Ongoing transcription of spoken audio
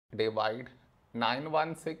divide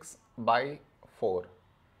 916 by 4.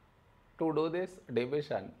 To do this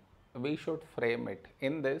division, we should frame it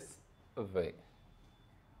in this way.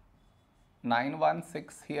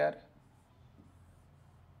 916 here,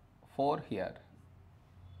 4 here.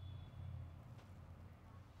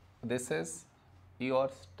 This is your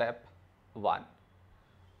step 1.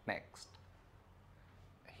 Next,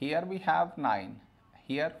 here we have 9,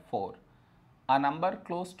 here 4. A number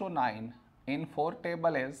close to 9 in 4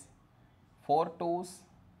 table is 4 2s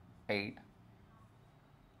 8.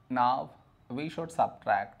 Now we should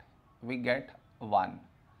subtract, we get 1.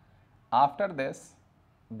 After this,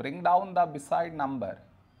 bring down the beside number,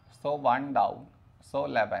 so 1 down, so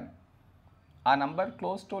 11. A number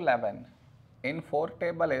close to 11 in 4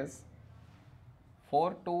 table is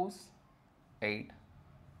 4 2s 8.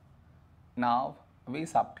 Now we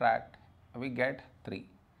subtract, we get 3.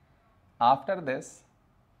 After this,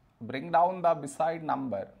 bring down the beside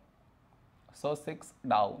number, so 6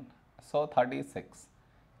 down, so 36.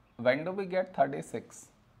 When do we get 36?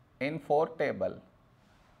 In 4 table,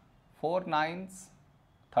 4 9s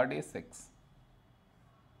 36.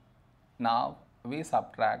 Now we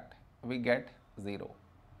subtract, we get 0.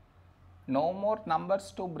 No more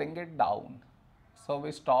numbers to bring it down, so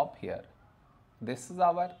we stop here. This is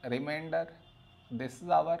our remainder, this is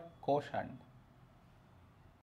our quotient.